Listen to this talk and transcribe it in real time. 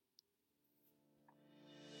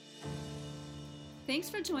Thanks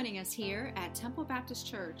for joining us here at Temple Baptist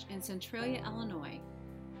Church in Centralia, Illinois,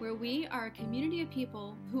 where we are a community of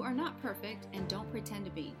people who are not perfect and don't pretend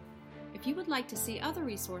to be. If you would like to see other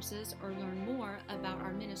resources or learn more about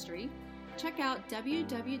our ministry, check out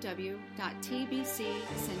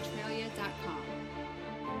www.tbccentralia.com.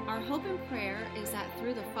 Our hope and prayer is that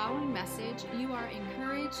through the following message, you are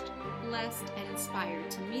encouraged, blessed, and inspired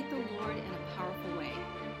to meet the Lord in a powerful way.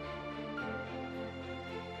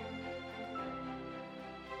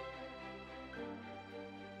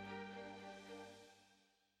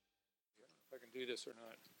 If I can do this or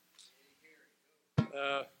not.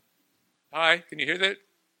 Hi, can you hear that?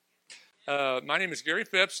 My name is Gary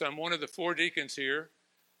Phipps. I'm one of the four deacons here.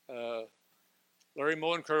 Larry,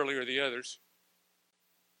 Moe, and Curly are the others.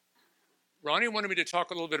 Ronnie wanted me to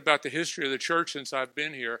talk a little bit about the history of the church since I've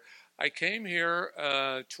been here. I came here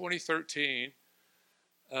 2013.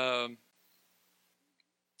 I've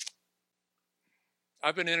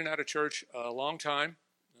been in and out of church a long time,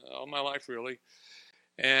 all my life really.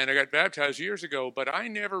 And I got baptized years ago, but I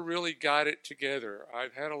never really got it together.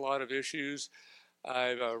 I've had a lot of issues.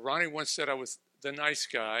 Ronnie once said I was the nice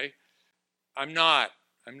guy. I'm not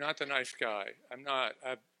the nice guy. I'm not.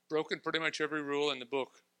 I've broken pretty much every rule in the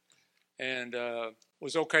book and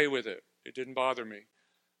was okay with it. It didn't bother me.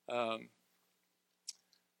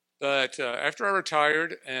 But after I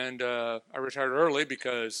retired, and I retired early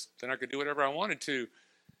because then I could do whatever I wanted to,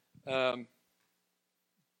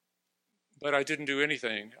 but I didn't do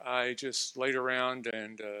anything. I just laid around,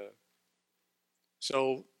 and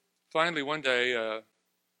so finally one day,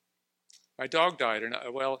 my dog died, and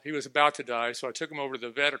he was about to die, so I took him over to the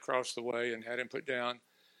vet across the way and had him put down.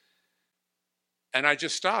 And I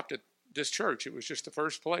just stopped at this church. It was just the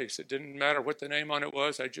first place. It didn't matter what the name on it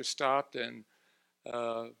was. I just stopped, and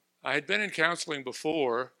I had been in counseling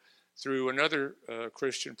before through another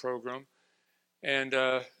Christian program, and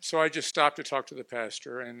so I just stopped to talk to the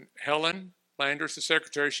pastor. And Helen Landers, the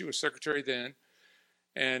secretary, she was secretary then,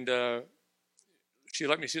 and she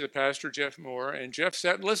let me see the pastor, Jeff Moore, and Jeff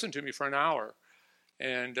sat and listened to me for an hour.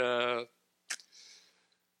 And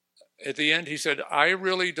at the end, he said, I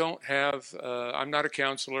really don't have, I'm not a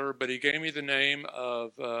counselor, but he gave me the name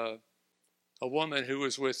of a woman who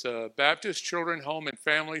was with Baptist Children Home and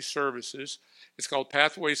Family Services. It's called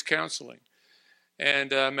Pathways Counseling. And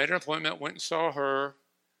made an appointment, went and saw her,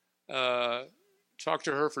 talked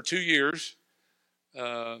to her for 2 years.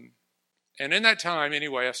 And in that time,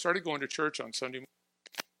 anyway, I started going to church on Sunday morning.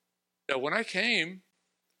 When I came,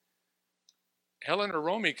 Helen or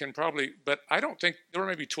Romy can probably, but I don't think there were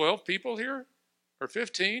maybe 12 people here or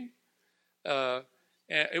 15. And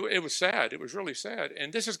it was sad. It was really sad.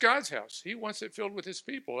 And this is God's house. He wants it filled with his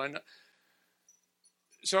people. And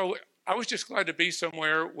so I was just glad to be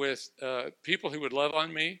somewhere with people who would love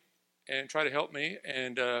on me and try to help me.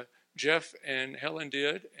 And Jeff and Helen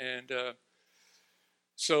did. And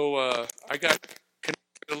so I got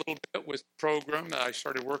connected a little bit with the program. I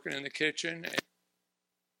started working in the kitchen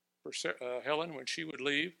for Helen when she would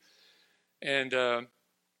leave. And the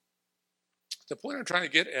point I'm trying to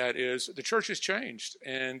get at is the church has changed.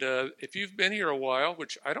 And if you've been here a while,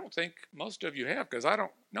 which I don't think most of you have, because I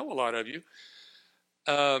don't know a lot of you,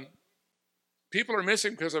 people are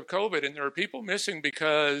missing because of COVID, and there are people missing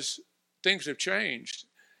because things have changed.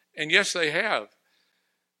 And yes, they have.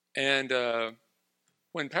 And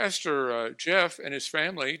when Pastor Jeff and his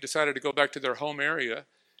family decided to go back to their home area,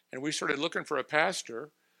 and we started looking for a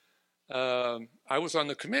pastor, I was on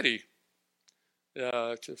the committee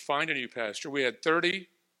to find a new pastor. We had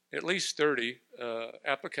at least 30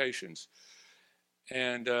 applications,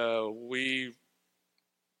 and we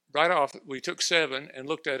took 7 and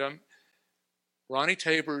looked at them. Ronnie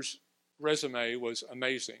Tabor's resume was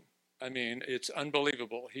amazing. I mean, it's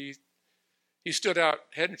unbelievable. He stood out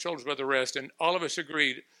head and shoulders above the rest, and all of us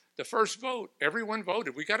agreed. The first vote, everyone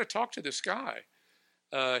voted. We got to talk to this guy.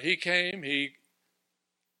 He came. He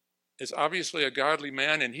is obviously a godly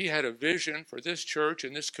man, and he had a vision for this church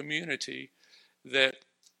and this community that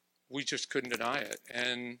we just couldn't deny it.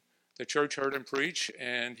 And the church heard him preach,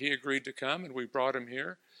 and he agreed to come, and we brought him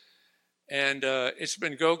here. And it's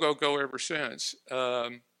been go, go, go ever since.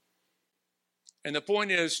 And the point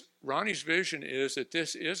is, Ronnie's vision is that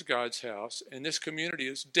this is God's house, and this community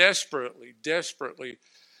is desperately, desperately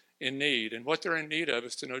in need. And what they're in need of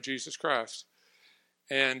is to know Jesus Christ.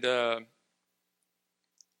 And I'm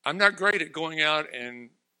not great at going out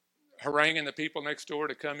and haranguing the people next door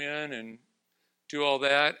to come in and do all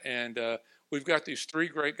that. And we've got these 3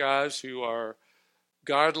 great guys who are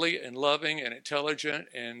godly and loving and intelligent,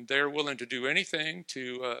 and they're willing to do anything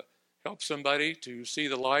to help somebody to see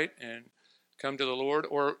the light and come to the Lord,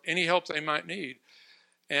 or any help they might need.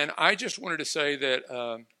 And I just wanted to say that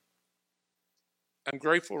I'm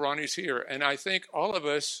grateful Ronnie's here. And I think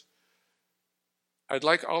I'd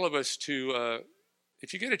like all of us to,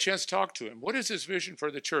 if you get a chance, talk to him. What is his vision for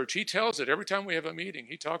the church? He tells it every time we have a meeting.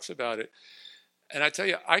 He talks about it. And I tell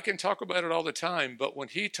you, I can talk about it all the time, but when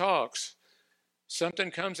he talks,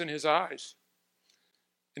 something comes in his eyes,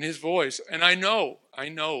 in his voice. And I know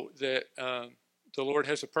that the Lord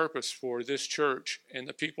has a purpose for this church and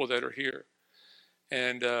the people that are here.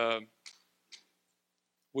 And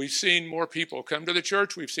we've seen more people come to the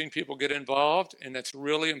church. We've seen people get involved, and that's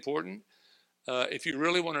really important. If you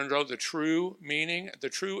really want to know the true meaning, the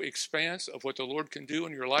true expanse of what the Lord can do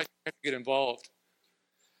in your life, you have to get involved.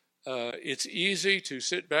 It's easy to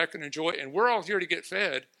sit back and enjoy, and we're all here to get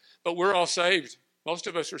fed, but we're all saved. Most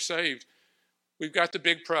of us are saved. We've got the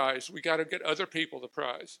big prize. We got to get other people the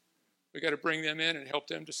prize. We got to bring them in and help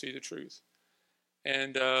them to see the truth.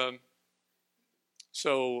 And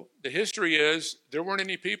so the history is there weren't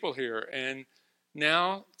any people here, and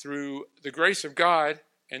now through the grace of God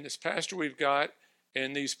and this pastor we've got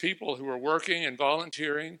and these people who are working and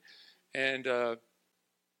volunteering and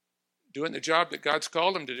doing the job that God's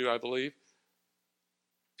called them to do, I believe,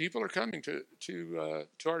 people are coming to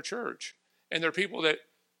our church. And there are people that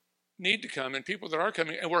need to come and people that are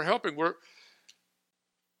coming, and we're helping.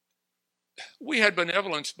 We had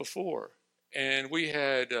benevolence before, and we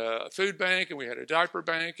had a food bank, and we had a diaper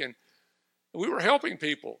bank, and we were helping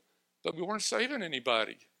people, but we weren't saving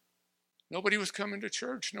anybody. Nobody was coming to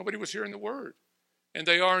church. Nobody was hearing the word, and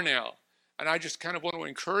they are now. And I just kind of want to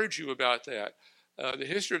encourage you about that. The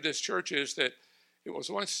history of this church is that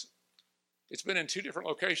it's been in 2 different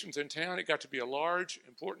locations in town. It got to be a large,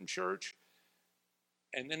 important church,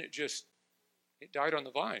 and then it died on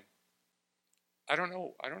the vine. I don't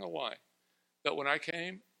know why. But when I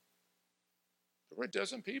came, there were a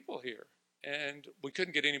dozen people here, and we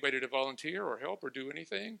couldn't get anybody to volunteer or help or do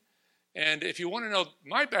anything. And if you want to know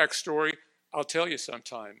my backstory, I'll tell you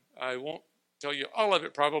sometime. I won't tell you all of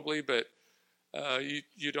it probably, but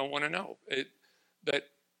you don't want to know.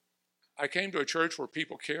 But I came to a church where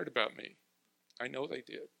people cared about me. I know they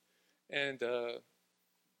did. And I'm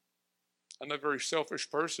a very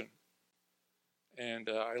selfish person. And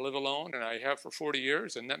I live alone, and I have for 40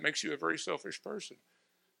 years, and that makes you a very selfish person.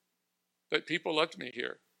 But people loved me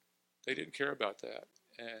here. They didn't care about that.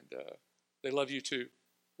 And they love you too.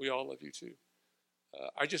 We all love you too.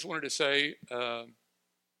 I just wanted to say, I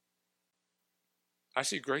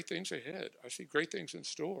see great things ahead. I see great things in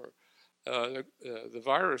store. The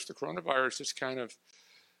coronavirus is kind of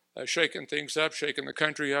shaking things up, shaking the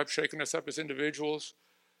country up, shaking us up as individuals.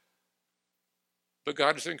 But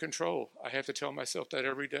God is in control. I have to tell myself that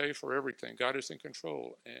every day for everything. God is in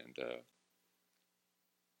control. And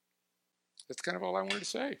that's kind of all I wanted to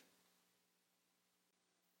say.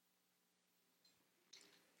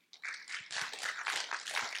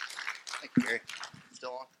 Thank you, Gary.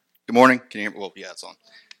 Still on? Good morning. Can you hear me? Well, yeah, it's on.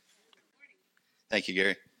 Thank you,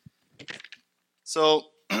 Gary.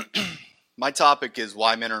 So, my topic is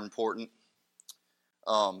why men are important.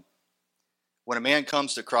 When a man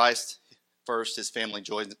comes to Christ, first, his family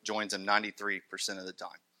joins him 93% of the time.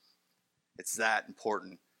 It's that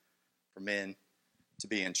important for men to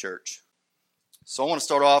be in church. So I want to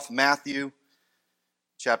start off Matthew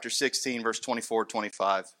chapter 16, verse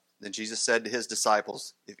 24-25. Then Jesus said to his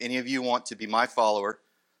disciples, "If any of you want to be my follower,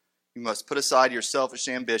 you must put aside your selfish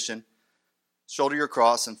ambition, shoulder your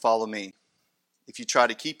cross, and follow me. If you try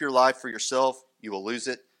to keep your life for yourself, you will lose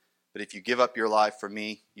it. But if you give up your life for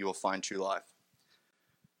me, you will find true life."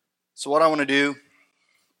 So what I want to do,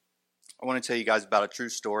 I want to tell you guys about a true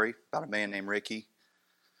story about a man named Ricky.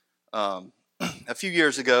 A few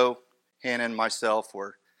years ago, Hannah and myself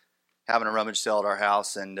were having a rummage sale at our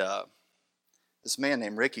house, and this man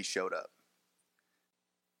named Ricky showed up.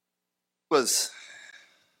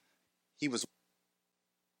 He was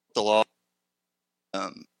the law,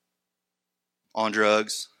 on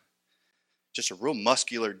drugs, just a real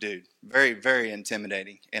muscular dude, very, very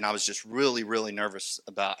intimidating. And I was just really, really nervous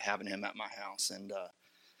about having him at my house. And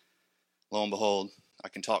lo and behold, I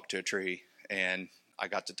can talk to a tree, and I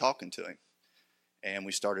got to talking to him. And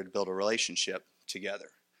we started to build a relationship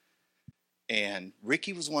together. And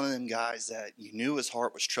Ricky was one of them guys that you knew his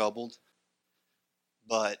heart was troubled,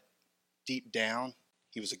 but deep down,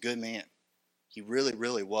 he was a good man. He really,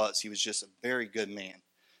 really was. He was just a very good man.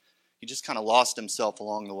 He just kind of lost himself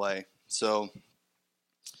along the way. So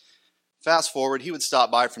fast forward, he would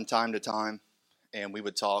stop by from time to time, and we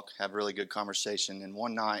would talk, have really good conversation. And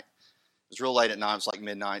one night, it was real late at night, it was like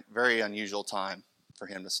midnight, very unusual time for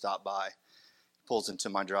him to stop by. He pulls into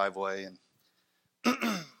my driveway, and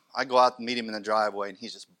I go out and meet him in the driveway, and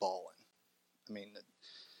he's just bawling. I mean, the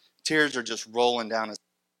tears are just rolling down his.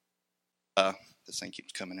 This thing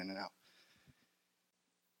keeps coming in and out.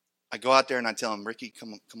 I go out there and I tell him, Ricky,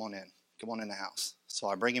 come on in the house. So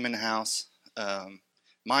I bring him in the house.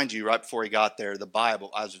 Mind you, right before he got there, the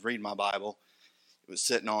Bible. I was reading my Bible. It was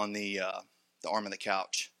sitting on the arm of the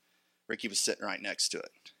couch. Ricky was sitting right next to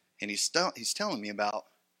it, and he's telling me about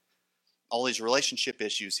all these relationship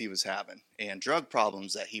issues he was having and drug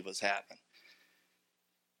problems that he was having.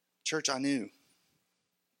 Church, I knew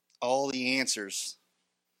all the answers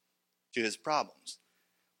to his problems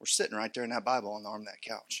were sitting right there in that Bible on the arm of that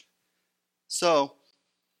couch. So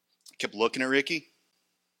I kept looking at Ricky,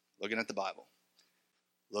 looking at the Bible.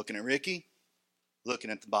 Looking at Ricky, looking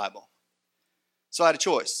at the Bible. So I had a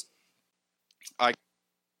choice. I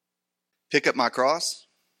pick up my cross,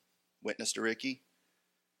 witness to Ricky,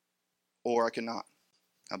 or I could not.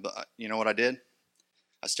 You know what I did?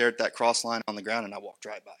 I stared at that cross line on the ground and I walked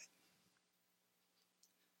right by it.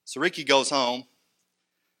 So Ricky goes home.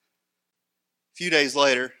 A few days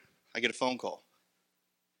later, I get a phone call.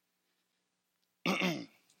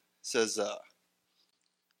 Says,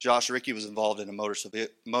 Josh, Ricky was involved in a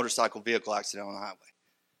motorcycle vehicle accident on the highway.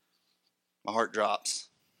 My heart drops.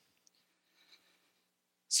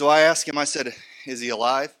 So I asked him, I said, is he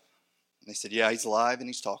alive? And they said, yeah, he's alive and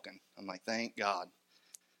he's talking. I'm like, thank God.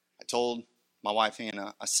 I told my wife,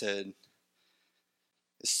 Hannah, I said,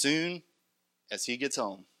 as soon as he gets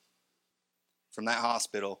home from that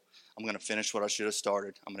hospital, I'm going to finish what I should have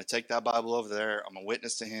started. I'm going to take that Bible over there. I'm going to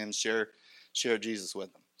witness to him, share Jesus with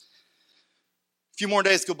him. A few more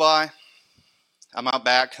days go by. I'm out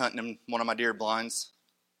back hunting in one of my deer blinds.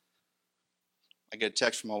 I get a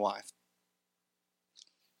text from my wife.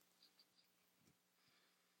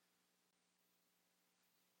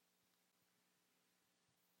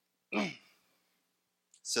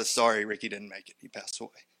 Says, sorry, Ricky didn't make it. He passed away.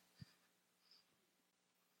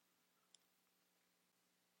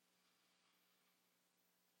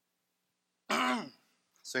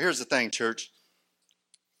 So here's the thing, church.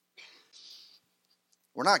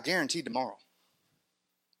 We're not guaranteed tomorrow.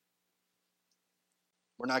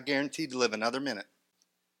 We're not guaranteed to live another minute.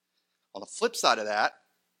 On the flip side of that,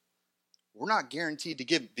 we're not guaranteed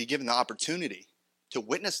to be given the opportunity to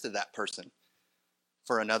witness to that person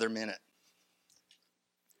for another minute.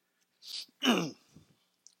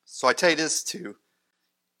 So I tell you this to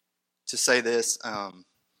say this.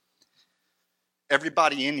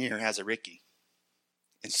 Everybody in here has a Ricky.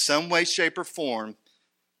 In some way, shape, or form,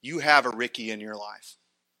 you have a Ricky in your life.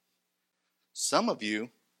 Some of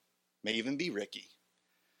you may even be Ricky.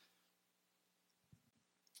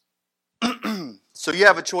 So you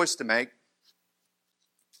have a choice to make.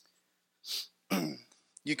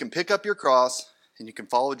 You can pick up your cross and you can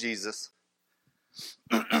follow Jesus.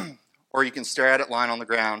 Or you can stare at it lying on the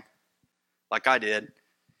ground like I did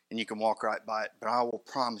and you can walk right by it. But I will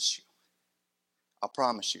promise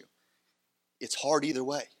you, it's hard either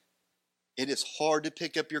way. It is hard to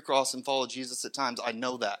pick up your cross and follow Jesus at times. I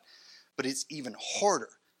know that. But it's even harder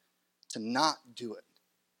to not do it.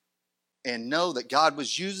 And know that God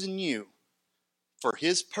was using you for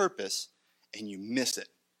his purpose and you miss it.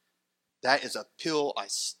 That is a pill I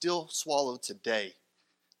still swallow today.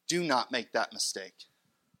 Do not make that mistake.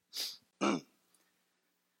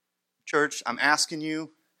 Church, I'm asking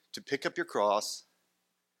you to pick up your cross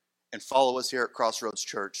and follow us here at Crossroads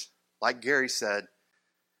Church. Like Gary said,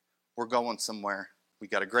 we're going somewhere. We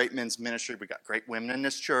got a great men's ministry. We got great women in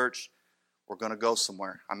this church. We're going to go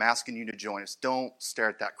somewhere. I'm asking you to join us. Don't stare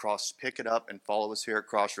at that cross. Pick it up and follow us here at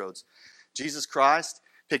Crossroads. Jesus Christ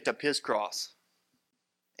picked up his cross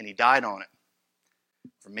and he died on it.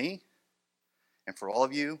 For me and for all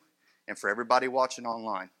of you and for everybody watching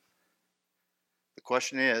online. The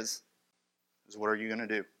question is what are you going to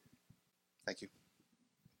do? Thank you.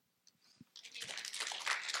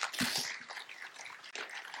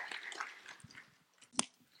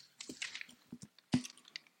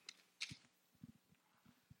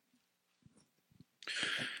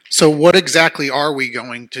 So what exactly are we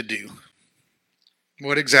going to do?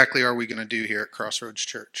 What exactly are we going to do here at Crossroads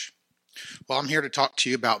Church? Well, I'm here to talk to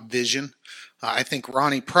you about vision. I think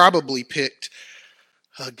Ronnie probably picked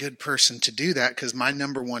a good person to do that because my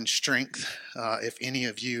number one strength, if any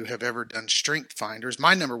of you have ever done strength finders,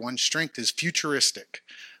 my number one strength is futuristic.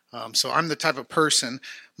 So I'm the type of person,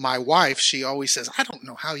 my wife, she always says, I don't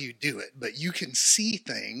know how you do it, but you can see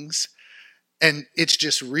things and it's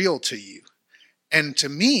just real to you. And to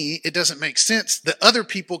me, it doesn't make sense that other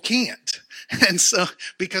people can't. And so,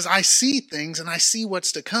 because I see things and I see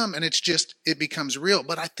what's to come and it becomes real.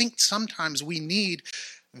 But I think sometimes we need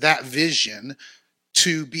that vision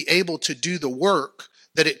to be able to do the work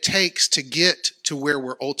that it takes to get to where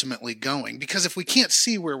we're ultimately going. Because if we can't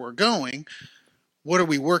see where we're going, what are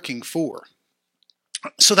we working for?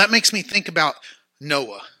 So that makes me think about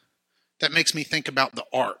Noah. That makes me think about the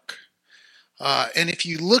ark. And if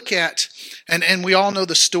you look at, and we all know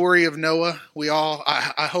the story of Noah.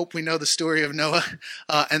 I hope we know the story of Noah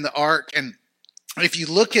and the ark. And if you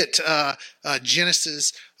look at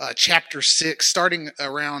Genesis chapter 6, starting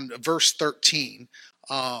around verse 13,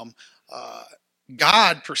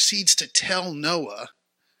 God proceeds to tell Noah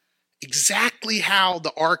exactly how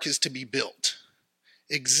the ark is to be built.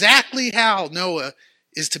 Exactly how Noah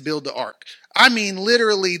is to build the ark. I mean,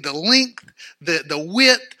 literally the length, the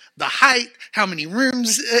width, the height, how many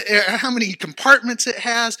rooms, how many compartments it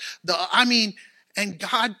has. And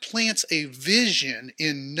God plants a vision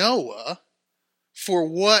in Noah for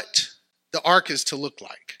what the ark is to look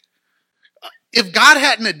like. If God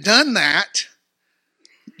hadn't have done that,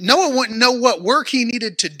 Noah wouldn't know what work he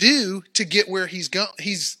needed to do to get where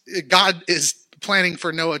God is planning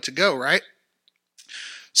for Noah to go, right?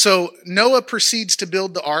 So Noah proceeds to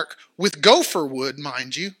build the ark with gopher wood,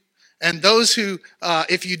 mind you. And those who,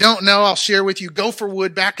 if you don't know, I'll share with you, gopher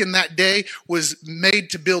wood back in that day was made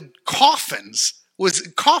to build coffins.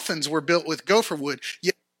 Coffins were built with gopher wood.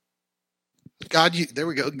 God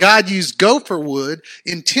used gopher wood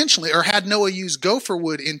intentionally, or had Noah use gopher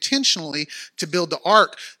wood intentionally to build the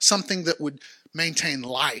ark, something that would maintain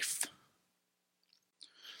life.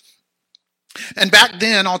 And back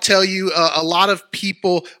then, I'll tell you, a lot of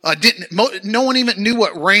people no one even knew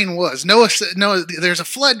what rain was. Noah said, no, there's a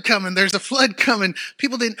flood coming, there's a flood coming.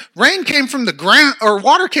 People didn't, rain came from the ground, or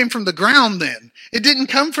water came from the ground then. It didn't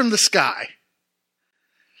come from the sky.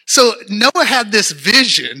 So Noah had this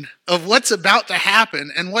vision of what's about to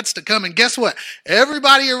happen and what's to come. And guess what?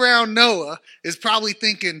 Everybody around Noah is probably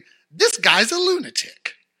thinking, this guy's a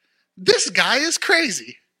lunatic. This guy is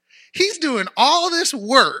crazy. He's doing all this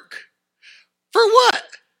work for what?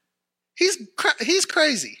 He's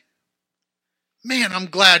crazy. Man, I'm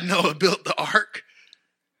glad Noah built the ark.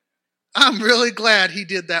 I'm really glad he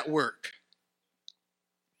did that work.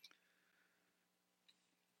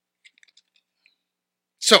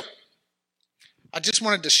 So, I just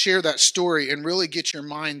wanted to share that story and really get your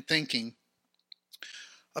mind thinking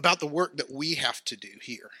about the work that we have to do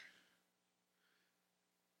here.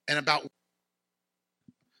 And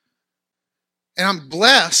I'm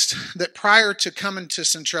blessed that prior to coming to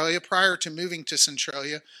Centralia, prior to moving to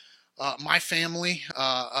Centralia, my family,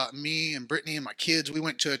 me and Brittany and my kids, we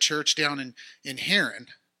went to a church down in Heron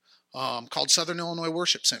called Southern Illinois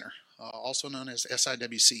Worship Center, also known as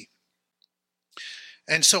SIWC.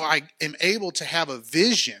 And so I am able to have a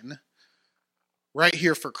vision right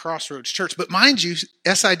here for Crossroads Church. But mind you,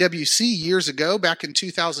 SIWC years ago, back in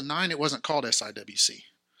 2009, it wasn't called SIWC.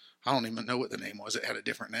 I don't even know what the name was. It had a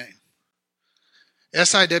different name.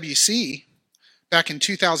 SIWC, back in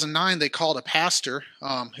 2009, they called a pastor,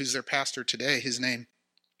 who's their pastor today. His name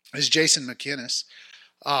is Jason McInnes.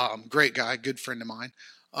 Great guy, good friend of mine.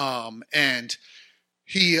 And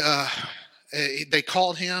they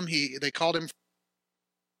called him. They called him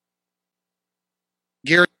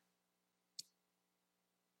Gary.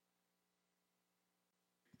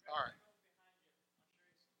 All right.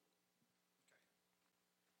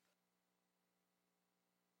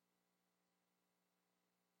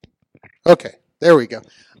 Okay, there we go.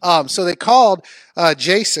 So they called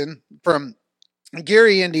Jason from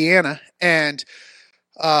Gary, Indiana, and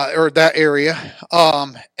or that area,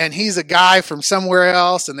 and he's a guy from somewhere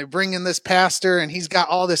else, and they bring in this pastor, and he's got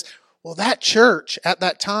all this. Well, that church at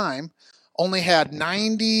that time only had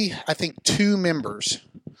 92 members.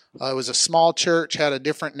 It was a small church, had a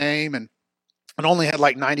different name, and it only had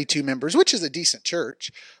like 92 members, which is a decent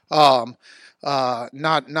church. Not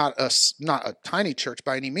a tiny church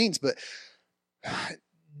by any means, but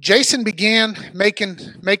Jason began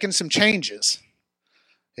making some changes.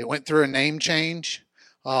 It went through a name change.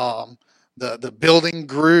 The building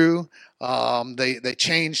grew. They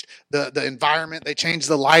changed the environment. They changed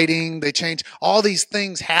the lighting. They changed all these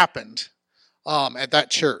things happened at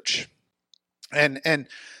that church, and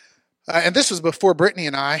this was before Brittany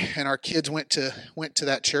and I and our kids went to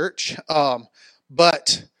that church.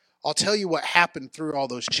 But I'll tell you what happened through all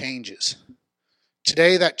those changes.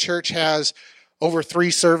 Today, that church has over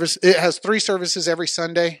 3 services. It has 3 services every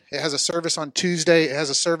Sunday. It has a service on Tuesday. It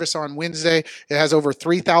has a service on Wednesday. It has over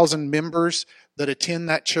 3,000 members that attend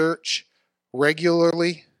that church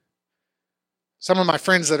regularly. Some of my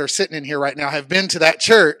friends that are sitting in here right now have been to that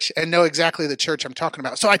church and know exactly the church I'm talking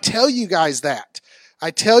about. So I tell you guys that.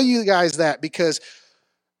 Because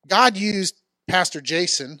God used Pastor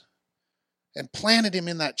Jason and planted him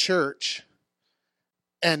in that church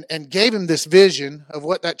and gave him this vision of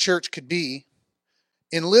what that church could be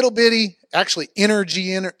in little bitty, actually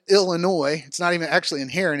Energy, Illinois. It's not even actually in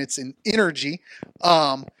Heron, it's in Energy.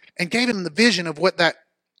 And gave him the vision of what that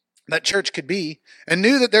church could be, and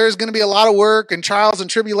knew that there was going to be a lot of work and trials and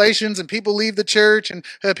tribulations, and people leave the church and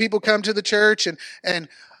people come to the church, and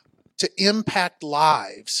to impact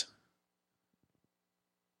lives,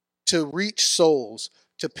 to reach souls,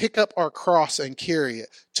 to pick up our cross and carry it,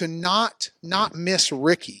 to not miss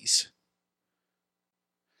Ricky's.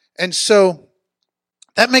 And so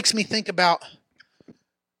that makes me think about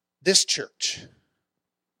this church.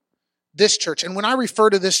 This church. And when I refer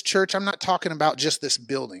to this church, I'm not talking about just this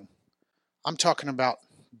building. I'm talking about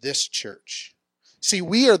this church. See,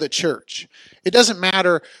 we are the church. It doesn't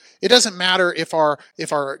matter if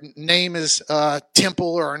our name is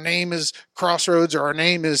Temple, or our name is Crossroads, or our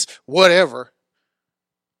name is whatever.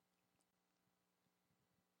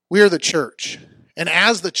 We are the church. And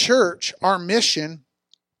as the church, our mission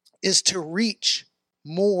is to reach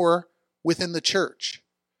more within the church.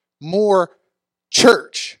 More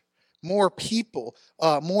church. More people,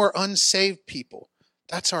 more unsaved people.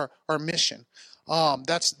 That's our mission.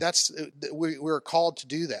 We're called to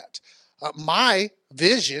do that. My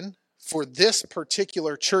vision for this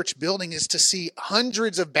particular church building is to see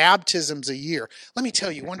hundreds of baptisms a year. Let me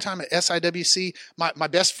tell you, one time at SIWC, my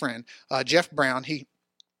best friend, Jeff Brown, he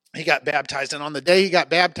got baptized. And on the day he got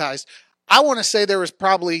baptized, I want to say there was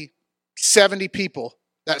probably 70 people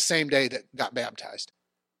that same day that got baptized.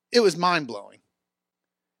 It was mind-blowing.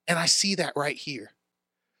 And I see that right here.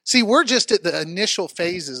 See, we're just at the initial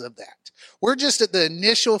phases of that. We're just at the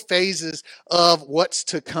initial phases of what's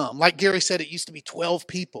to come. Like Gary said, it used to be 12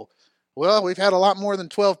 people. Well, we've had a lot more than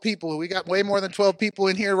 12 people. We got way more than 12 people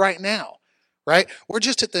in here right now, right? We're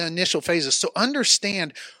just at the initial phases. So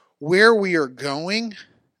understand where we are going.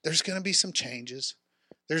 There's going to be some changes.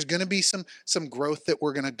 There's going to be some growth that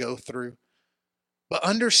we're going to go through. But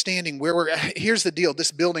understanding where we're at, here's the deal.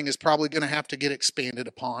 This building is probably going to have to get expanded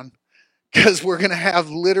upon, because we're going to have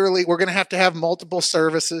to have multiple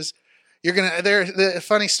services. The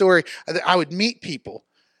funny story, I would meet people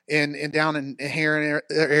down in Heron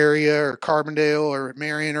area or Carbondale or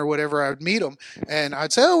Marion or whatever. I would meet them and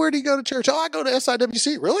I'd say, "Oh, where do you go to church?" "Oh, I go to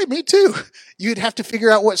SIWC." "Really? Me too." You'd have to figure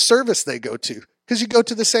out what service they go to, because you go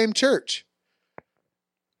to the same church.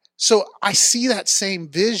 So I see that same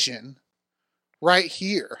vision right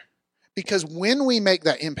here, because when we make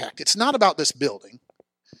that impact, it's not about this building.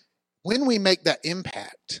 When we make that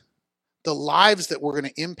impact, the lives that we're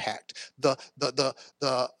going to impact, the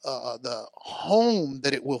home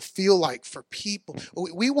that it will feel like for people,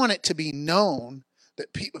 we want it to be known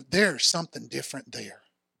that people, there's something different there.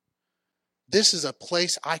 This is a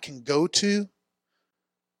place I can go to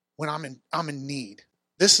when I'm in need.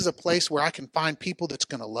 This is a place where I can find people that's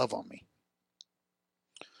going to love on me.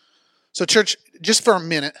 So church, just for a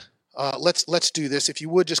minute, let's do this. If you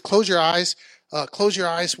would, just close your eyes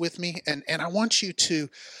with me, and I want you to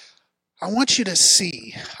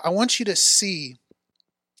see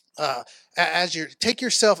as you take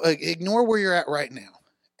yourself, ignore where you're at right now,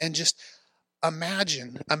 and just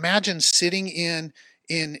imagine sitting in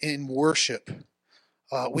worship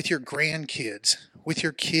with your grandkids, with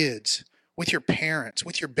your kids, with your parents,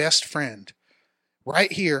 with your best friend,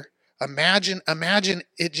 right here. Imagine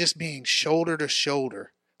it just being shoulder to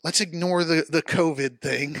shoulder. Let's ignore the COVID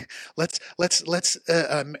thing. Let's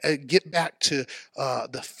get back to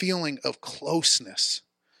the feeling of closeness,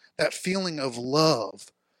 that feeling of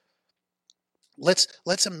love.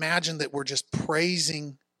 Let's imagine that we're just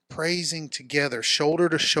praising together, shoulder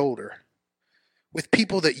to shoulder, with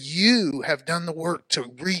people that you have done the work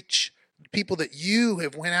to reach, people that you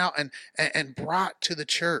have went out and brought to the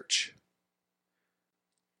church.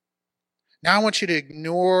 Now I want you to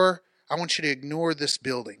ignore this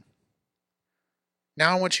building.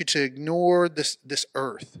 Now I want you to ignore this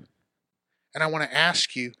earth. And I want to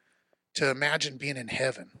ask you to imagine being in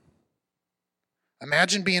heaven.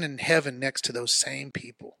 Imagine being in heaven next to those same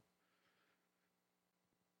people.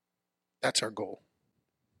 That's our goal.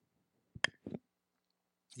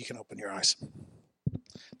 You can open your eyes.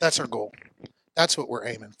 That's our goal. That's what we're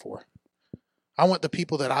aiming for. I want the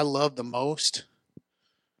people that I love the most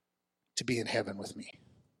to be in heaven with me.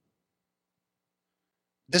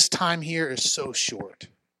 This time here is so short,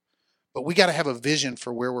 but we got to have a vision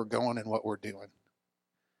for where we're going and what we're doing.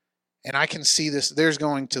 And I can see this. This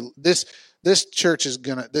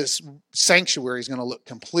sanctuary is going to look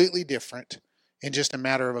completely different in just a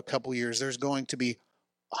matter of a couple years. There's going to be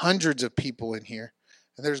hundreds of people in here,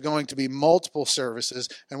 and there's going to be multiple services,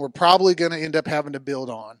 and we're probably going to end up having to build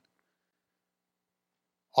on.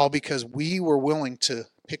 all because we were willing to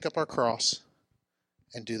pick up our cross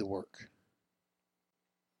and do the work.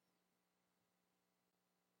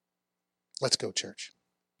 Let's go, church.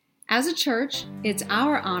 As a church, it's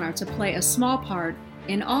our honor to play a small part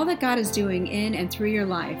in all that God is doing in and through your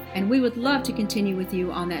life, and we would love to continue with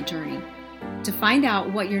you on that journey. To find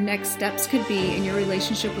out what your next steps could be in your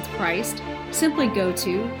relationship with Christ, simply go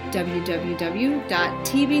to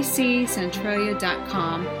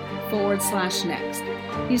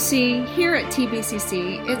www.tbccentralia.com/next. You see, here at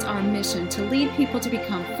TBCC, it's our mission to lead people to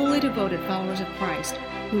become fully devoted followers of Christ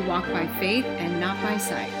who walk by faith and not by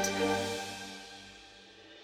sight.